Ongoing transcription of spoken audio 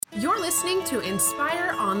listening to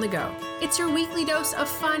Inspire on the Go. It's your weekly dose of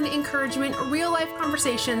fun, encouragement, real-life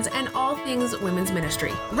conversations, and all things women's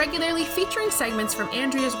ministry. Regularly featuring segments from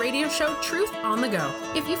Andrea's radio show, Truth on the Go.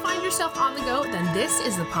 If you find yourself on the go, then this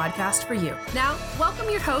is the podcast for you. Now, welcome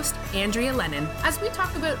your host, Andrea Lennon, as we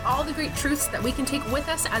talk about all the great truths that we can take with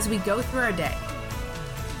us as we go through our day.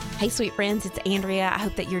 Hey, sweet friends, it's Andrea. I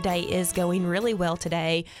hope that your day is going really well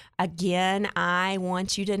today. Again, I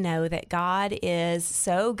want you to know that God is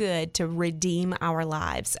so good to redeem our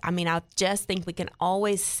lives. I mean, I just think we can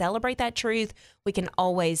always celebrate that truth. We can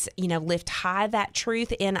always, lift high that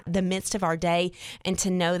truth in the midst of our day, and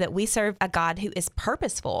to know that we serve a God who is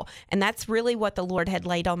purposeful. And that's really what the Lord had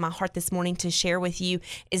laid on my heart this morning to share with you,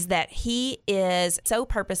 is that He is so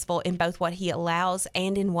purposeful in both what He allows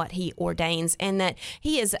and in what He ordains, and that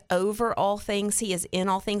He is over all things, He is in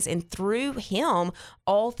all things, and through Him,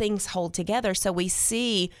 all things hold together. So we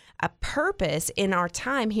see a purpose in our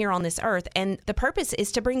time here on this earth. And the purpose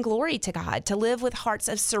is to bring glory to God, to live with hearts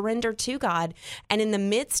of surrender to God. And in the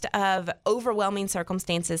midst of overwhelming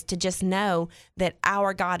circumstances, to just know that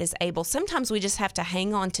our God is able. Sometimes we just have to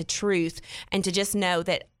hang on to truth and to just know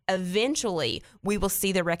that eventually we will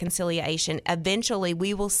see the reconciliation. Eventually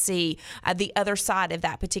we will see the other side of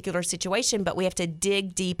that particular situation, but we have to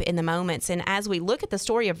dig deep in the moments. And as we look at the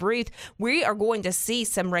story of Ruth, we are going to see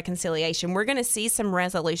some reconciliation. We're going to see some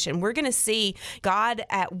resolution. We're going to see God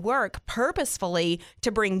at work purposefully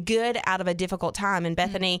to bring good out of a difficult time. And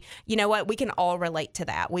Bethany, you know what? We can all relate to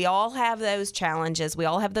that. We all have those challenges. We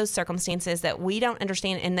all have those circumstances that we don't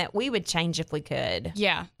understand and that we would change if we could.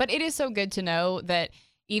 Yeah, but it is so good to know that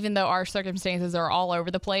even though our circumstances are all over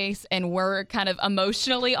the place and we're kind of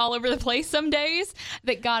emotionally all over the place some days,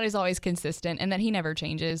 that God is always consistent and that He never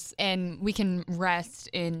changes. And we can rest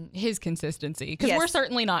in His consistency, because we're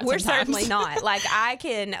certainly not. We're certainly not.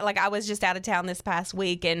 I was just out of town this past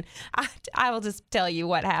week, and I will just tell you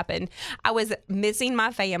what happened. I was missing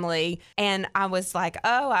my family, and I was like,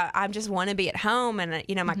 I just want to be at home. And,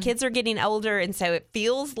 my kids are getting older, and so it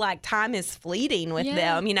feels like time is fleeting with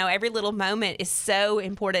them. Every little moment is so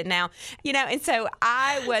important now, and so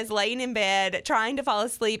I was laying in bed trying to fall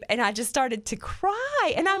asleep, and I just started to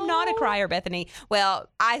cry. And I'm not a crier, Bethany. Well,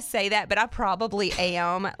 I say that, but I probably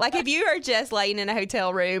am. Like, if you are just laying in a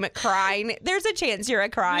hotel room crying, there's a chance you're a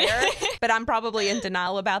crier, but I'm probably in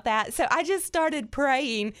denial about that. So I just started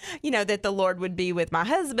praying, that the Lord would be with my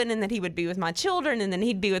husband, and that He would be with my children, and then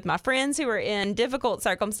He'd be with my friends who are in difficult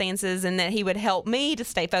circumstances, and that He would help me to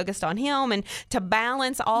stay focused on Him and to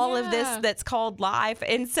balance all of this that's called life.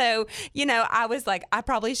 And so, I was like, I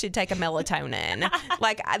probably should take a melatonin.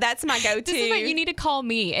 That's my go-to. This is what you need to call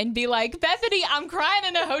me and be like, Bethany, I'm crying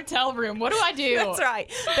in a hotel room. What do I do? That's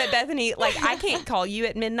right. But Bethany, I can't call you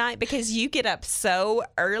at midnight because you get up so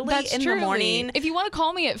early in the morning. If you want to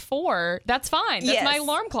call me at 4, that's fine. That's my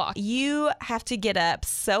alarm clock. You have to get up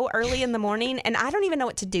so early in the morning, and I don't even know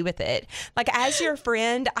what to do with it. As your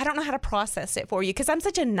friend, I don't know how to process it for you because I'm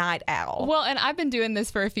such a night owl. Well, and I've been doing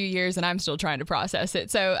this for a few years, and I'm still trying to process it.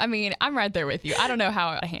 So, I'm right there with you. I don't know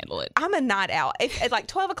how I handle it. I'm a night owl. At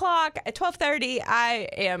 12 o'clock, at 12:30, I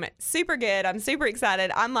am super good. I'm super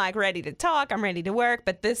excited. I'm ready to talk. I'm ready to work.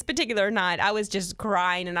 But this particular night, I was just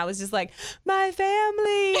crying, and I was just like, my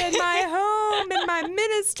family and my home and my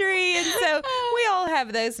ministry. And so we all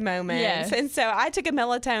have those moments. Yes. And so I took a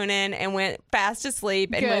melatonin and went fast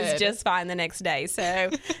asleep and was just fine the next day. So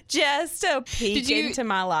just a peek into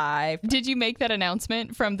my life. Did you make that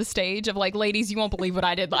announcement from the stage of ladies, you won't believe what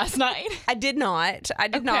I did last night? I did not.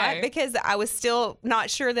 Not because I was still not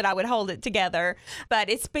sure that I would hold it together. But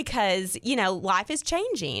it's because, life is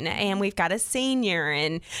changing, and we've got a senior,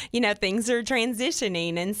 and, things are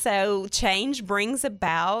transitioning. And so change brings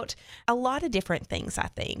about a lot of different things, I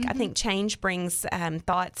think. I think change brings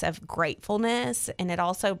thoughts of gratefulness, and it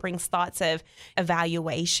also brings thoughts of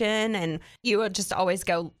evaluation. And you would just always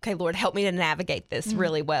go, okay, Lord, help me to navigate this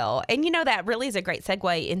really well. And, that really is a great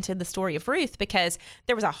segue into the story of Ruth, because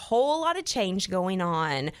there was a whole lot of change going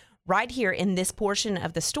on right here in this portion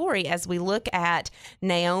of the story as we look at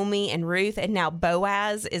Naomi and Ruth, and now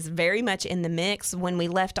Boaz is very much in the mix. When we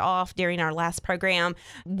left off during our last program,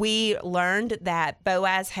 we learned that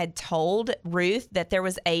Boaz had told Ruth that there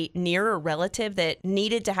was a nearer relative that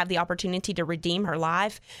needed to have the opportunity to redeem her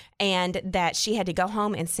life, and that she had to go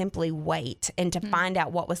home and simply wait and to find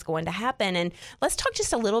out what was going to happen. And let's talk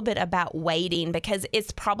just a little bit about waiting, because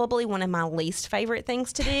it's probably one of my least favorite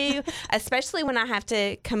things to do, especially when I have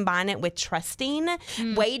to combine it with trusting.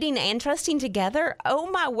 Waiting and trusting together.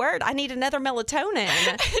 Oh my word, I need another melatonin.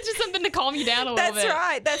 It's just something to calm you down a little bit.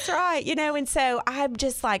 That's right. And so I'm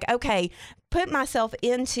just like, okay, put myself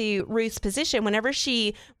into Ruth's position whenever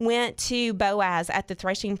she went to Boaz at the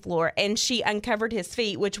threshing floor and she uncovered his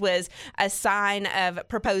feet, which was a sign of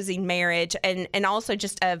proposing marriage and also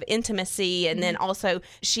just of intimacy. And then also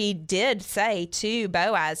she did say to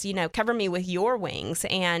Boaz, cover me with your wings.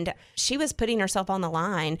 And she was putting herself on the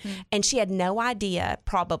line, and she had no idea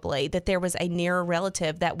probably that there was a nearer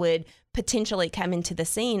relative that would potentially come into the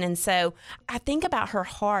scene. And so I think about her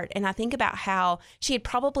heart, and I think about how she had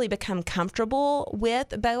probably become comfortable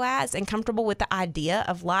with Boaz and comfortable with the idea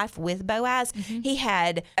of life with Boaz. He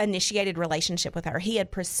had initiated relationship with her. He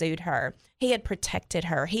had pursued her. He had protected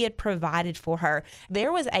her. He had provided for her.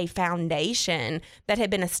 There was a foundation that had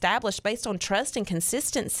been established based on trust and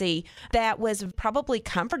consistency that was probably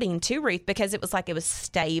comforting to Ruth, because it was like it was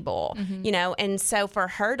stable, and so for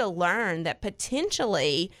her to learn that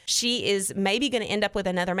potentially she is maybe going to end up with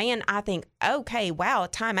another man, I think, okay, wow,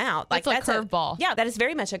 time out. That's a curveball. Yeah, that is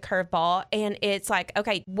very much a curveball. And it's like,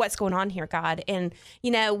 okay, what's going on here, God? And,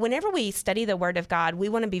 whenever we study the Word of God, we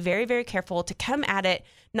want to be very, very careful to come at it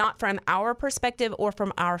not from our perspective or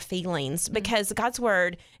from our feelings, because God's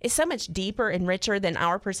Word is so much deeper and richer than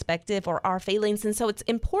our perspective or our feelings. And so it's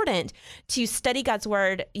important to study God's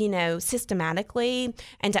Word, systematically,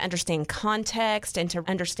 and to understand context and to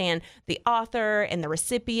understand the author and the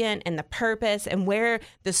recipient and the purpose and where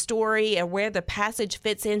the story and where the passage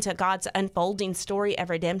fits into God's unfolding story of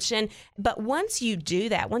redemption. But once you do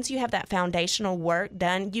that, once you have that foundational work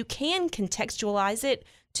done, you can contextualize it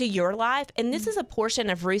to your life. And this is a portion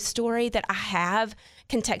of Ruth's story that I have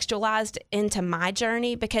contextualized into my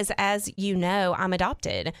journey, because as you know, I'm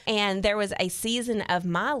adopted. And there was a season of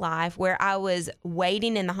my life where I was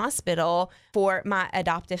waiting in the hospital for my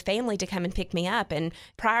adoptive family to come and pick me up. And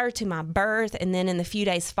prior to my birth, and then in the few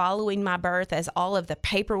days following my birth, as all of the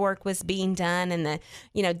paperwork was being done, and the,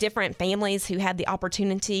 different families who had the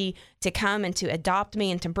opportunity to come and to adopt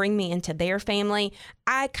me and to bring me into their family,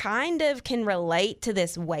 I kind of can relate to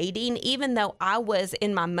this waiting, even though I was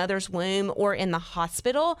in my mother's womb or in the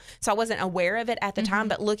hospital. So I wasn't aware of it at the time,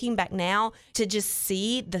 but looking back now, to just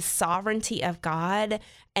see the sovereignty of God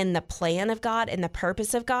and the plan of God and the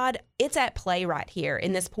purpose of God, it's at play right here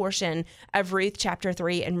in this portion of Ruth chapter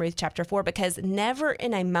 3 and Ruth chapter 4, because never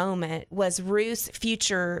in a moment was Ruth's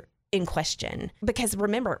future in question. Because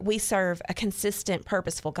remember, we serve a consistent,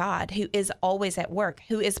 purposeful God who is always at work,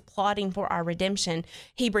 who is plotting for our redemption.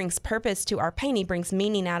 He brings purpose to our pain. He brings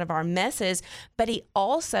meaning out of our messes, but he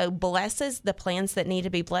also blesses the plans that need to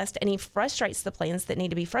be blessed, and he frustrates the plans that need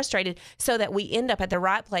to be frustrated, so that we end up at the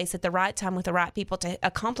right place at the right time with the right people to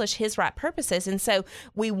accomplish his right purposes. And so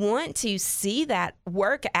we want to see that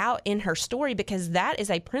work out in her story, because that is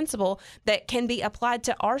a principle that can be applied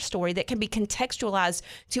to our story, that can be contextualized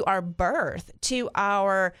to our birth, to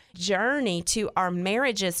our journey, to our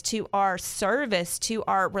marriages, to our service, to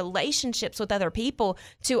our relationships with other people,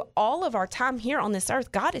 to all of our time here on this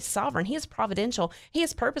earth. God is sovereign. He is providential. He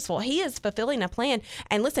is purposeful. He is fulfilling a plan.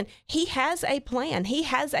 And listen, he has a plan. He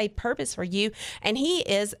has a purpose for you, and he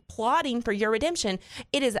is plotting for your redemption.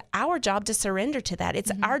 It is our job to surrender to that.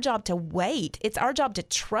 It's our job to wait. It's our job to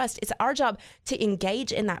trust. It's our job to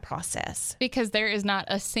engage in that process. Because there is not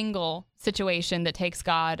a single situation that takes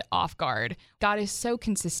God off guard. God is so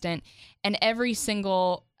consistent, and every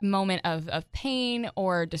single moment of pain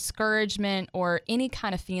or discouragement or any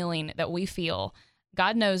kind of feeling that we feel,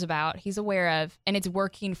 God knows about, he's aware of, and it's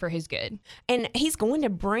working for his good. And he's going to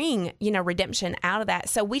bring, redemption out of that.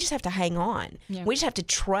 So we just have to hang on. Yeah. We just have to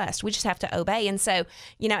trust. We just have to obey. And so,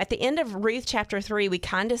 at the end of Ruth chapter 3, we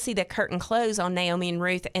kind of see the curtain close on Naomi and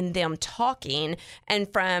Ruth and them talking. And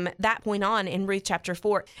from that point on in Ruth chapter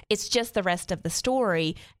 4, it's just the rest of the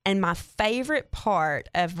story. And my favorite part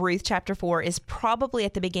of Ruth chapter 4 is probably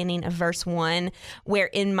at the beginning of verse 1, where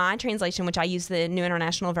in my translation, which I use the New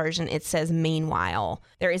International Version, it says, meanwhile.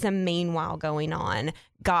 There is a meanwhile going on.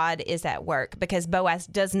 God is at work, because Boaz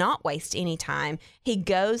does not waste any time. He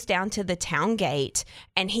goes down to the town gate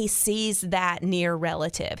and he sees that near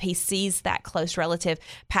relative. He sees that close relative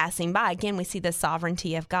passing by. Again, we see the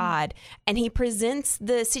sovereignty of God, and he presents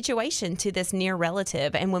the situation to this near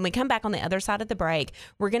relative. And when we come back on the other side of the break,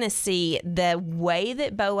 we're going to see the way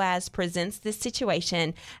that Boaz presents this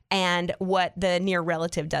situation and what the near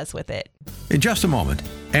relative does with it. In just a moment,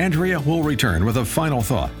 Andrea will return with a final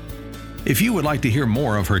thought. If you would like to hear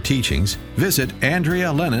more of her teachings, visit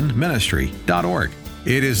AndreaLennonMinistry.org.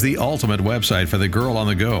 It is the ultimate website for the girl on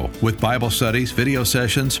the go, with Bible studies, video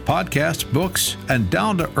sessions, podcasts, books, and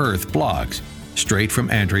down-to-earth blogs, straight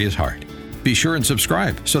from Andrea's heart. Be sure and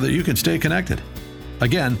subscribe so that you can stay connected.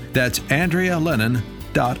 Again, that's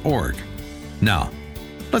AndreaLennon.org. Now,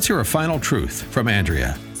 let's hear a final truth from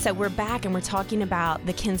Andrea. So we're back and we're talking about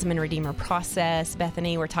the kinsman redeemer process.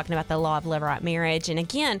 Bethany, we're talking about the law of levirate marriage. And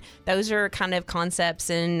again, those are kind of concepts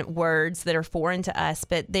and words that are foreign to us,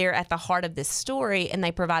 but they're at the heart of this story, and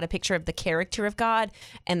they provide a picture of the character of God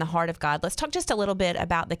and the heart of God. Let's talk just a little bit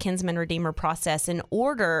about the kinsman redeemer process. In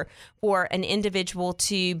order for an individual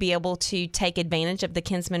to be able to take advantage of the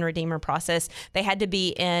kinsman redeemer process, they had to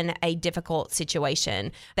be in a difficult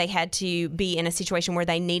situation. They had to be in a situation where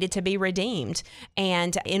they needed to be redeemed.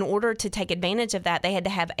 And in order to take advantage of that, they had to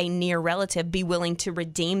have a near relative be willing to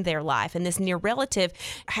redeem their life. And this near relative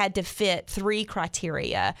had to fit 3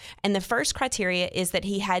 criteria. And the first criteria is that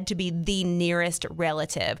he had to be the nearest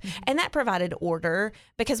relative. And that provided order,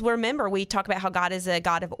 because remember, we talk about how God is a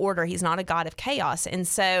God of order. He's not a God of chaos. And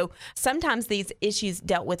so sometimes these issues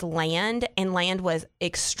dealt with land, and land was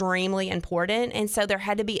extremely important. And so there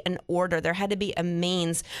had to be an order. There had to be a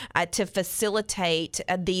means to facilitate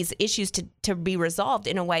these issues to be resolved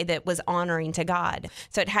in a way that was honoring to God.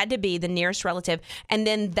 So it had to be the nearest relative. And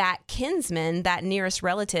then that kinsman, that nearest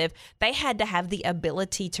relative, they had to have the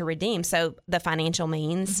ability to redeem. So the financial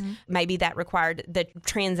means, maybe that required the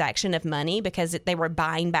transaction of money because they were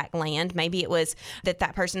buying back land. Maybe it was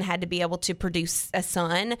that person had to be able to produce a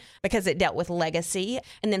son because it dealt with legacy.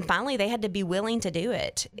 And then finally, they had to be willing to do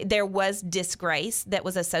it. There was disgrace that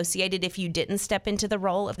was associated if you didn't step into the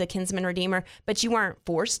role of the kinsman redeemer, but you weren't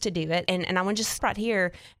forced to do it. And I want to just right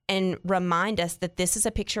here and remind us that this is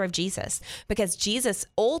a picture of Jesus, because Jesus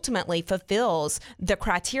ultimately fulfills the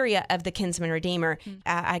criteria of the kinsman redeemer.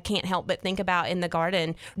 I can't help but think about in the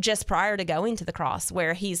garden just prior to going to the cross,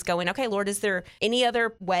 where he's going, okay, Lord, is there any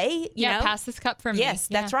other way? You know? Pass this cup from me. Yes,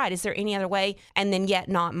 that's right. Is there any other way? And then yet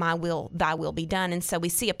not my will, thy will be done. And so we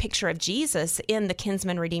see a picture of Jesus in the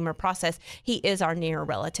kinsman redeemer process. He is our near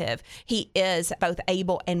relative. He is both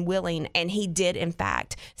able and willing, and he did in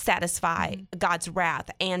fact satisfy God's wrath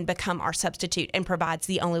and become our substitute, and provides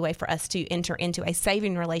the only way for us to enter into a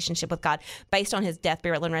saving relationship with God based on his death,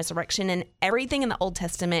 burial, and resurrection. And everything in the Old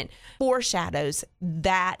Testament foreshadows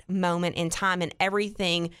that moment in time, and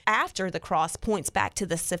everything after the cross points back to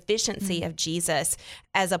the sufficiency of Jesus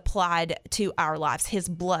as applied to our lives, his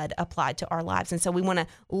blood applied to our lives. And so we want to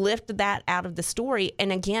lift that out of the story.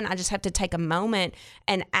 And again, I just have to take a moment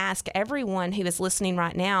and ask everyone who is listening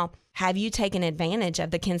right now, have you taken advantage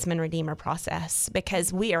of the kinsman redeemer process?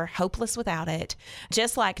 Because we are hopeless without it.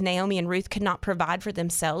 Just like Naomi and Ruth could not provide for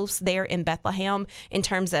themselves there in Bethlehem in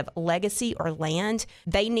terms of legacy or land,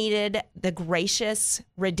 they needed the gracious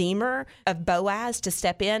redeemer of Boaz to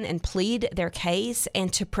step in and plead their case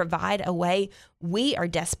and to provide a way. We are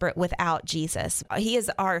desperate without Jesus. He is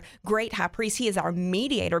our great high priest. He is our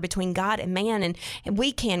mediator between God and man, and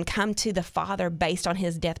we can come to the Father based on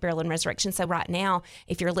his death, burial, and resurrection. So right now,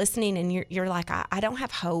 if you're listening and you're like, I don't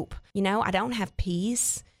have hope, I don't have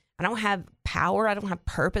peace, I don't have power, I don't have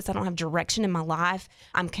purpose, I don't have direction in my life,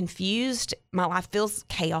 I'm confused, my life feels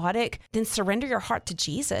chaotic, then surrender your heart to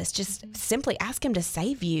Jesus. Just simply ask him to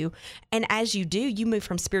save you. And as you do, you move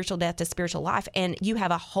from spiritual death to spiritual life, and you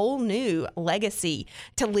have a whole new legacy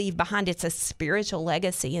to leave behind. It's a spiritual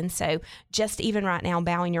legacy. And so just even right now,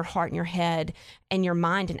 bowing your heart and your head and your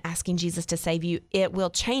mind and asking Jesus to save you, it will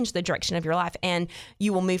change the direction of your life, and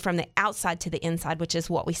you will move from the outside to the inside, which is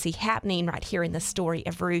what we see happening right here in the story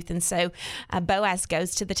of Ruth. And so Boaz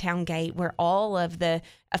goes to the town gate where all of the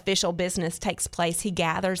official business takes place. He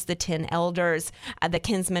gathers the 10 elders. The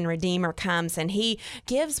kinsman redeemer comes, and he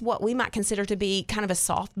gives what we might consider to be kind of a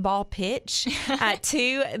softball pitch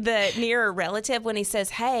to the nearer relative when he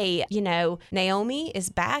says, hey, Naomi is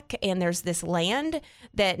back, and there's this land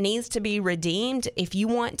that needs to be redeemed. If you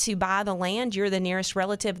want to buy the land, you're the nearest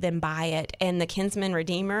relative, then buy it. And the kinsman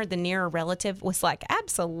redeemer, the nearer relative, was like,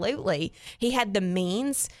 absolutely. He had the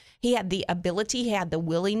means. He had the ability, he had the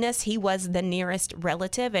willingness, he was the nearest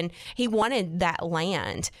relative, and he wanted that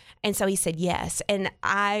land. And so he said yes. And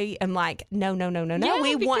I am like, no. Yeah,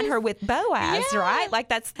 we want her with Boaz, right? Like,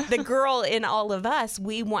 that's the girl in all of us.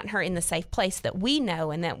 We want her in the safe place that we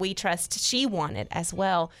know and that we trust she wanted as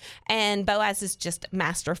well. And Boaz is just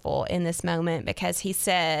masterful in this moment, because he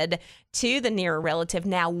said to the nearer relative,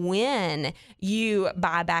 now when you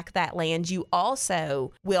buy back that land, you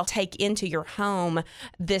also will take into your home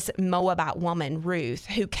this Moabite woman, Ruth,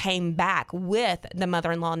 who came back with the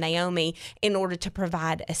mother-in-law, Naomi, in order to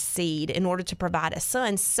provide a seed, in order to provide a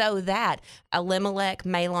son, so that Elimelech,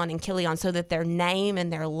 Mahlon, and Chilion, so that their name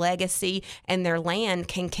and their legacy and their land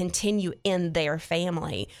can continue in their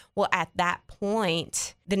family. Well, at that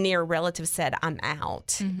point, the near relative said, I'm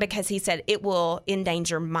out, because he said, it will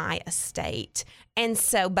endanger my estate. And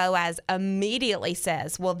so Boaz immediately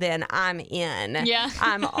says, well, then I'm in. Yeah.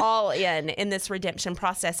 I'm all in this redemption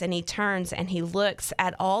process. And he turns and he looks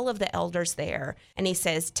at all of the elders there and he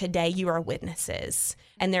says, today you are witnesses.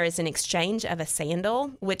 And there is an exchange of a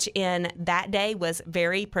sandal, which in that day was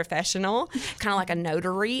very professional, kind of like a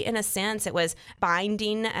notary in a sense. It was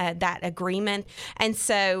binding that agreement. And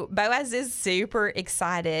so Boaz is super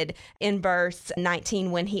excited in verse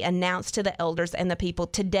 19 when he announced to the elders and the people,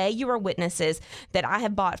 today you are witnesses that I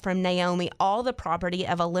have bought from Naomi all the property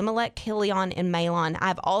of Elimelech, Chilion, and Mahlon.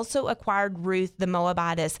 I've also acquired Ruth the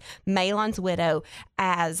Moabitess, Mahlon's widow,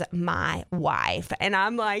 as my wife. And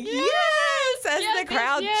I'm like, yes! As the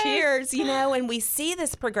crowd cheers, and we see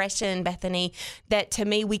this progression, Bethany, that to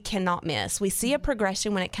me we cannot miss. We see a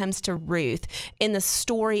progression when it comes to Ruth. In the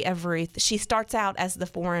story of Ruth, she starts out as the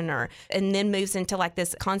foreigner and then moves into like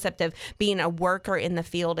this concept of being a worker in the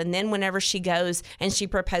field. And then whenever she goes and she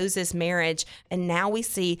proposes marriage, and now we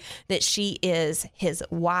see that she is his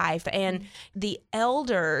wife. And the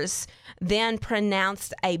elders then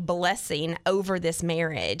pronounced a blessing over this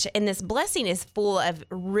marriage. And this blessing is full of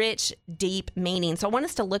rich, deep meaning. So I want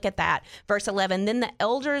us to look at that. Verse 11, then the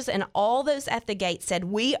elders and all those at the gate said,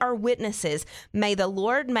 we are witnesses. May the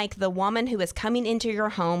Lord make the woman who is coming into your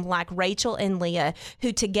home like Rachel and Leah,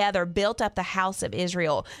 who together built up the house of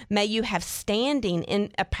Israel. May you have standing in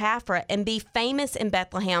Ephrathah and be famous in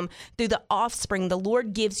Bethlehem through the offspring the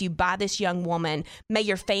Lord gives you by this young woman. May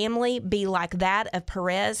your family be like that of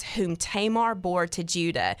Perez, whom Tamar bore to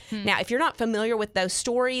Judah. Now, if you're not familiar with those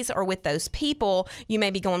stories or with those people, you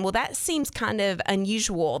may be going, well, that seems kind of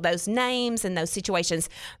unusual, those names and those situations.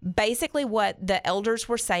 Basically, what the elders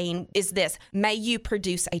were saying is this: may you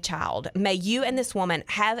produce a child. May you and this woman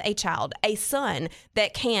have a child, a son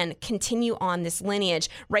that can continue on this lineage.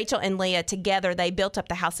 Rachel and Leah together, they built up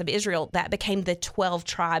the house of Israel. That became the 12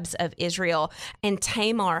 tribes of Israel. And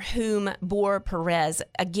Tamar, whom bore Perez,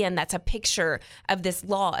 again, that's a picture of this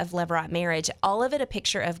law of Levirate marriage. All of it a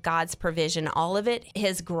picture of God's provision, all of it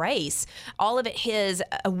his grace, all of it his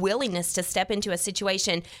willingness to step into a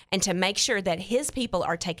situation and to make sure that his people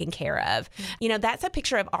are taken care of. That's a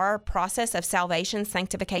picture of our process of salvation,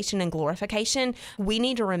 sanctification, and glorification. We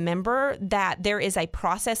need to remember that there is a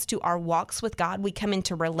process to our walks with God. We come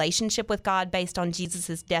into relationship with God based on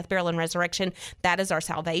Jesus' death, burial, and resurrection. That is our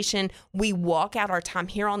salvation. We walk out our time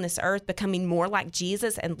here on this earth becoming more like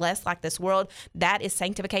Jesus and less like this world. That is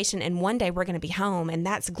sanctification. And one day we're going to be home, and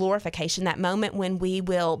that's glorification, that moment when we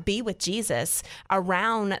will be with Jesus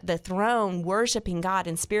around the throne, worshiping God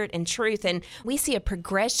in spirit and truth. And we see a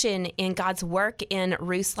progression in God's work in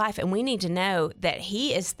Ruth's life, and we need to know that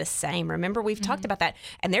he is the same. Remember, we've talked about that.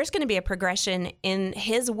 And there's going to be a progression in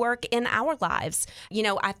his work in our lives.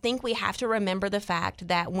 I think we have to remember the fact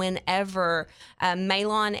that whenever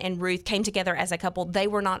Mahlon and Ruth came together as a couple, they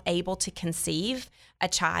were not able to conceive a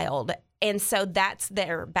child. And so that's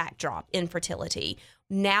their backdrop, infertility.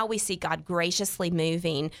 Now we see God graciously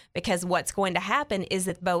moving, because what's going to happen is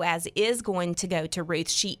that Boaz is going to go to Ruth.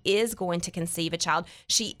 She is going to conceive a child.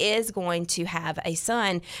 She is going to have a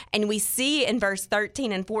son. And we see in verse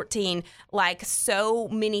 13 and 14, like so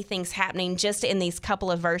many things happening just in these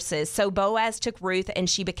couple of verses. So Boaz took Ruth and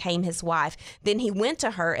she became his wife. Then he went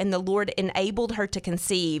to her and the Lord enabled her to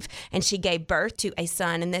conceive, and she gave birth to a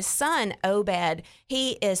son. And this son, Obed,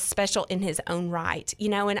 he is special in his own right,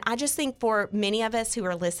 and I just think for many of us who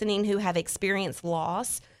are listening who have experienced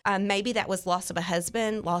loss, maybe that was loss of a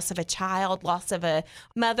husband, loss of a child, loss of a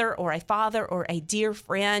mother or a father or a dear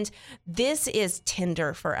friend. This is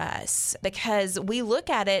tender for us because we look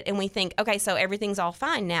at it and we think, okay, so everything's all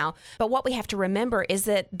fine now. But what we have to remember is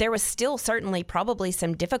that there was still certainly probably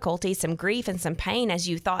some difficulty, some grief, and some pain as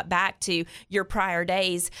you thought back to your prior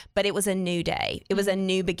days. But it was a new day. It was a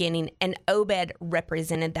new beginning. And Obed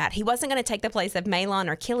represented that. He wasn't going to take the place of Mahlon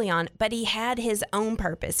or Chilion, but he had his own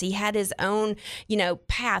purpose. He had his own,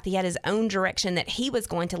 path. He had his own direction that he was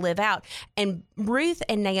going to live out. And Ruth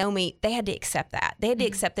and Naomi, they had to accept that. They had to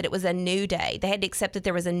accept that it was a new day. They had to accept that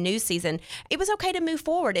there was a new season. It was okay to move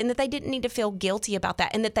forward, and that they didn't need to feel guilty about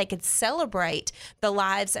that, and that they could celebrate the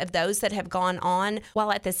lives of those that have gone on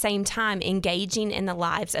while at the same time engaging in the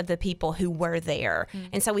lives of the people who were there.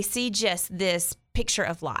 And so we see just this picture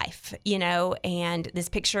of life, and this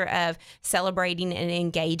picture of celebrating and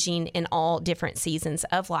engaging in all different seasons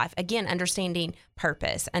of life. Again, understanding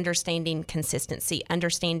purpose, understanding consistency,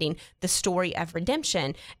 understanding the story of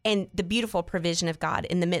redemption, and the beautiful provision of God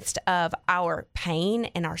in the midst of our pain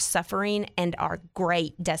and our suffering and our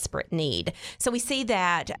great desperate need. So we see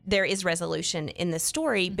that there is resolution in the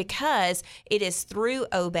story because it is through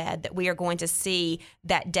Obed that we are going to see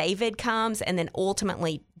that David comes, and then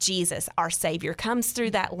ultimately Jesus, our Savior, comes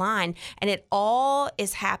through that line. And it all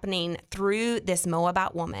is happening through this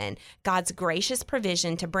Moabite woman, God's gracious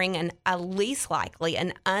provision to bring an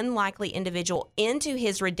unlikely individual into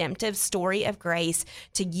his redemptive story of grace,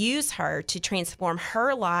 to use her to transform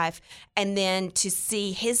her life, and then to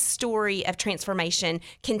see his story of transformation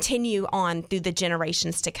continue on through the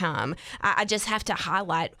generations to come. I just have to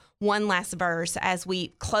highlight one last verse as we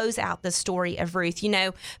close out the story of Ruth. You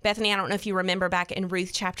know, Bethany, I don't know if you remember back in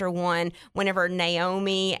Ruth chapter 1, whenever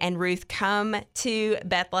Naomi and Ruth come to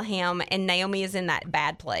Bethlehem, and Naomi is in that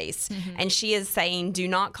bad place. And she is saying, do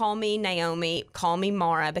not call me Naomi, call me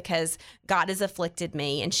Mara, because God has afflicted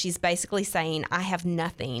me. And she's basically saying, I have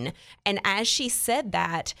nothing. And as she said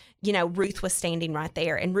that, you know, Ruth was standing right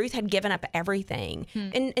there, and Ruth had given up everything.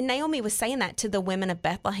 And Naomi was saying that to the women of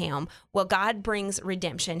Bethlehem. Well, God brings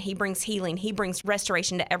redemption. He brings healing. He brings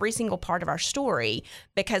restoration to every single part of our story,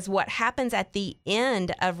 because what happens at the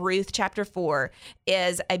end of Ruth chapter 4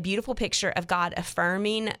 is a beautiful picture of God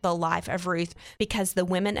affirming the life of Ruth, because the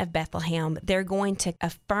women of Bethlehem, they're going to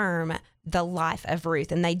affirm the life of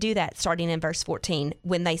Ruth. And they do that starting in verse 14,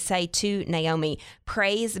 when they say to Naomi,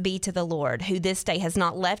 praise be to the Lord, who this day has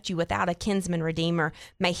not left you without a kinsman redeemer.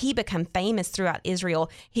 May he become famous throughout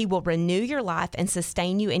Israel. He will renew your life and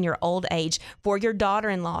sustain you in your old age. For your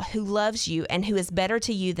daughter-in-law, who loves you and who is better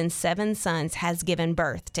to you than 7 sons, has given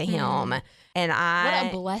birth to him. And what a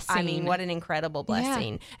blessing. I mean, what an incredible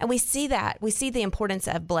blessing. Yeah. And we see that. We see the importance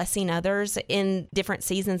of blessing others in different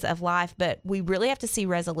seasons of life, but we really have to see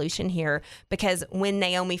resolution here, because when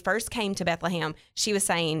Naomi first came to Bethlehem, she was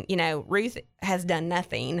saying, you know, Ruth has done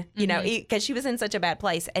nothing, you know, because she was in such a bad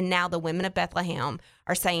place. And now the women of Bethlehem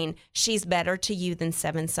are saying, she's better to you than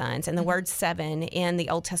 7 sons. And the word 7 in the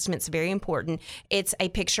Old Testament is very important. It's a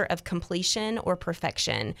picture of completion or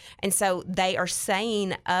perfection. And so they are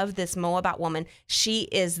saying of this Moabite woman, she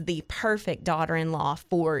is the perfect daughter-in-law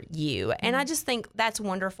for you. And I just think that's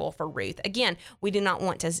wonderful for Ruth. Again, we do not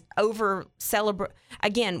want to over celebrate.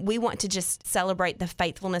 Again, we want to just celebrate the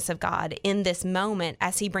faithfulness of God in this moment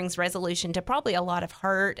as he brings resolution to probably a lot of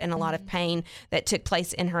hurt and a lot of pain that took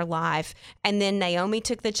place in her life. And then Naomi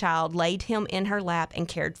took the child, laid him in her lap, and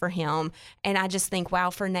cared for him. And I just think, wow,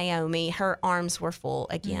 for Naomi, her arms were full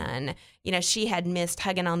again. You know, she had missed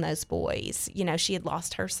hugging on those boys. You know, she had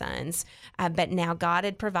lost her sons. But now God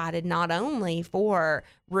had provided not only for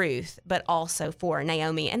Ruth, but also for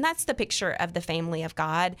Naomi. And that's the picture of the family of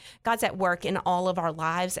God. God's at work in all of our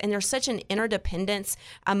lives. And there's such an interdependence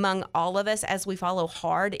among all of us as we follow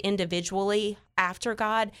hard individually after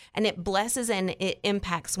God, and it blesses and it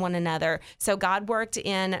impacts one another. So God worked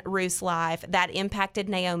in Ruth's life, that impacted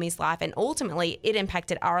Naomi's life, and ultimately it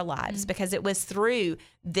impacted our lives because it was through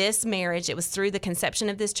this marriage, it was through the conception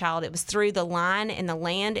of this child, it was through the line and the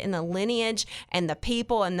land and the lineage and the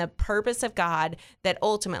people and the purpose of God that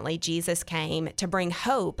ultimately Jesus came to bring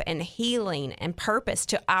hope and healing and purpose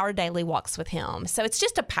to our daily walks with him. So it's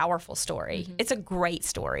just a powerful story. It's a great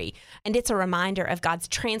story, and it's a reminder of God's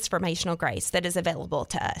transformational grace that is available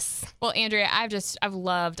to us. Well, Andrea, I've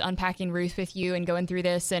loved unpacking Ruth with you and going through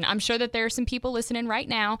this, and I'm sure that there are some people listening right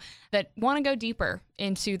now that want to go deeper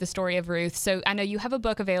into the story of Ruth. So I know you have a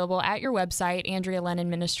book available at your website,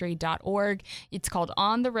 AndreaLennonMinistry.org. It's called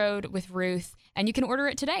On the Road with Ruth, and you can order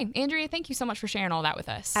it today. Andrea, thank you so much for sharing all that with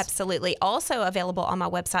us. Absolutely. Also available on my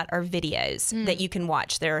website are videos that you can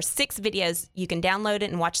watch. There are 6 videos. You can download it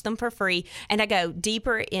and watch them for free. And I go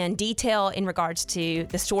deeper in detail in regards to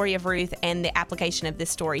the story of Ruth and the application of this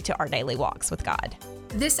story to our daily walks with God.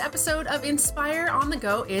 This episode of Inspire on the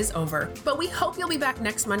Go is over, but we hope you'll be back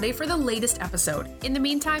next Monday for the latest episode. In the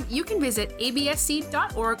meantime, you can visit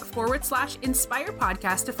absc.org/Inspire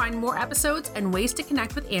podcast to find more episodes and ways to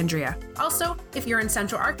connect with Andrea. Also, if you're in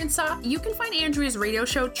Central Arkansas, you can find Andrea's radio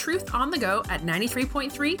show Truth on the Go at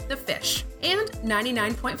 93.3 The Fish and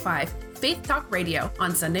 99.5 Faith Talk Radio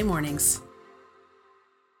on Sunday mornings.